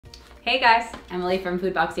Hey guys, Emily from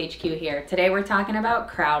Foodbox HQ here. Today we're talking about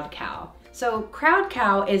Crowd Cow. So Crowd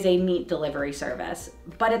Cow is a meat delivery service,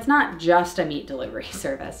 but it's not just a meat delivery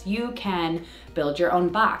service. You can build your own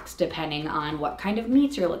box depending on what kind of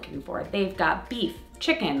meats you're looking for. They've got beef,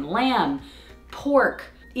 chicken, lamb, pork,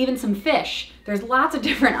 even some fish. There's lots of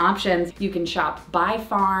different options. You can shop by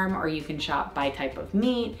farm or you can shop by type of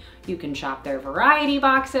meat. You can shop their variety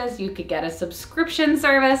boxes. You could get a subscription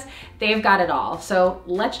service. They've got it all. So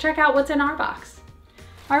let's check out what's in our box.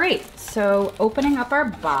 All right, so opening up our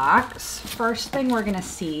box, first thing we're gonna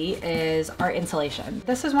see is our insulation.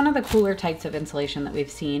 This is one of the cooler types of insulation that we've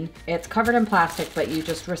seen. It's covered in plastic, but you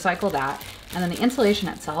just recycle that. And then the insulation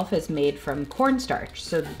itself is made from cornstarch.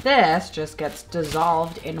 So this just gets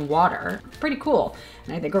dissolved in water. Pretty cool.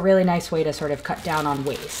 And I think a really nice way to sort of cut down on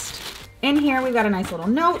waste. In here, we've got a nice little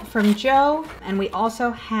note from Joe, and we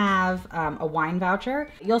also have a wine voucher.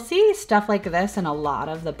 You'll see stuff like this in a lot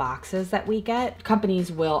of the boxes that we get.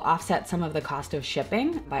 Companies will offset some of the cost of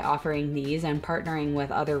shipping by offering these and partnering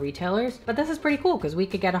with other retailers. But this is pretty cool because we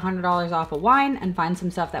could get $100 off a wine and find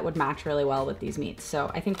some stuff that would match really well with these meats.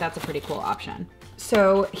 So I think that's a pretty cool option.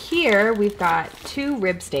 So here we've got 2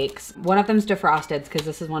 rib steaks. One of them's defrosted because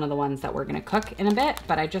this is one of the ones that we're gonna cook in a bit,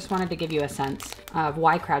 but I just wanted to give you a sense of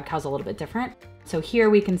why Crowd Cow's a little bit different. So here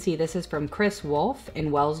we can see this is from Chris Wolf in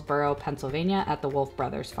Wellsboro, Pennsylvania at the Wolf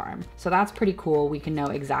Brothers farm. So that's pretty cool. We can know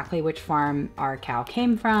exactly which farm our cow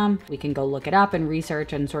came from. We can go look it up and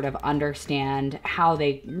research and sort of understand how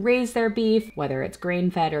they raise their beef, whether it's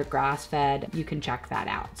grain-fed or grass-fed. You can check that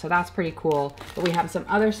out. So that's pretty cool. But we have some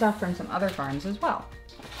other stuff from some other farms as well.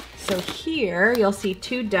 So here you'll see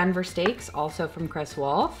 2 Denver steaks, also from Chris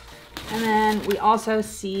Wolf. And then we also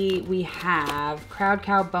see we have Crowd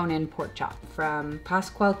Cow bone-in pork chop from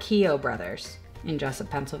Pasqualchio Brothers in Jessup,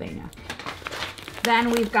 Pennsylvania.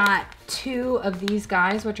 Then we've got 2 of these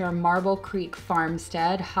guys, which are Marble Creek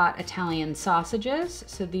Farmstead hot Italian sausages.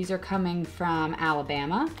 So these are coming from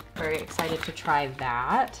Alabama. Very excited to try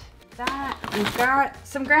that. We've got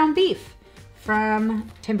some ground beef from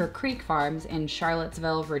Timber Creek Farms in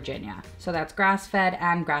Charlottesville, Virginia. So that's grass-fed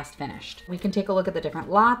and grass-finished. We can take a look at the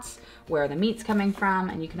different lots, where the meat's coming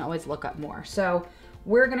from, and you can always look up more. So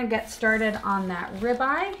we're gonna get started on that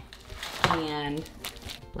ribeye, and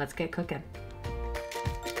let's get cooking.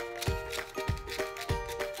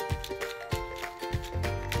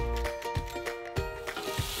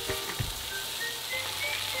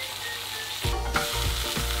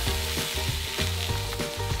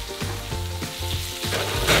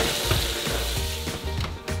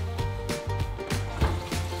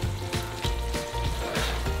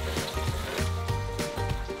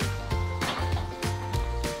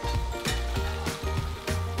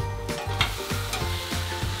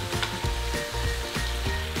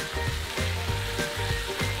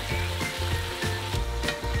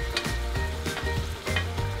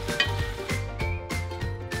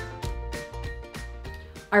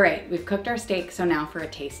 All right, we've cooked our steak, so now for a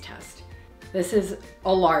taste test. This is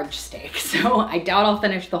a large steak, so I doubt I'll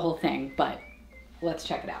finish the whole thing, but let's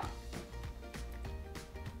check it out.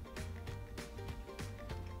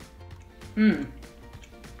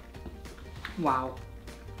 Wow.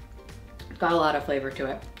 Got a lot of flavor to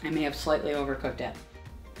it. I may have slightly overcooked it.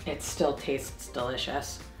 It still tastes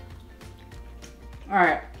delicious. All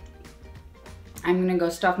right. I'm gonna go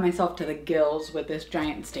stuff myself to the gills with this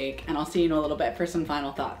giant steak, and I'll see you in a little bit for some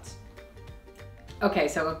final thoughts. Okay,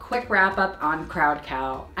 so a quick wrap up on Crowd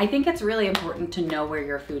Cow. I think it's really important to know where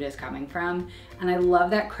your food is coming from, and I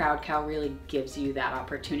love that Crowd Cow really gives you that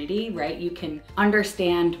opportunity, right? You can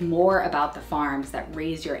understand more about the farms that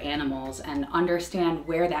raise your animals and understand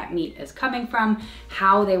where that meat is coming from,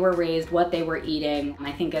 how they were raised, what they were eating. And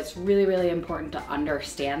I think it's really, really important to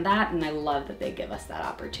understand that, and I love that they give us that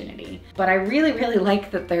opportunity. But I really, really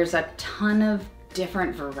like that there's a ton of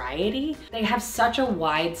different variety. They have such a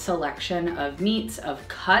wide selection of meats, of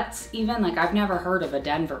cuts even. Like, I've never heard of a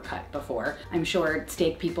Denver cut before. I'm sure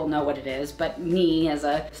steak people know what it is, but me as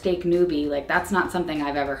a steak newbie, like, that's not something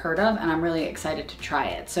I've ever heard of, and I'm really excited to try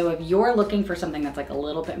it. So if you're looking for something that's like a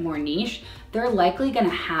little bit more niche, they're likely gonna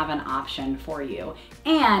have an option for you.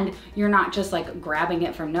 And you're not just like grabbing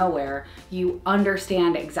it from nowhere. You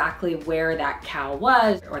understand exactly where that cow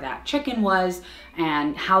was or that chicken was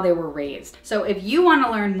and how they were raised. So if you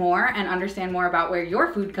wanna learn more and understand more about where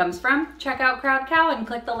your food comes from, check out Crowd Cow and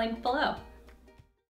click the link below.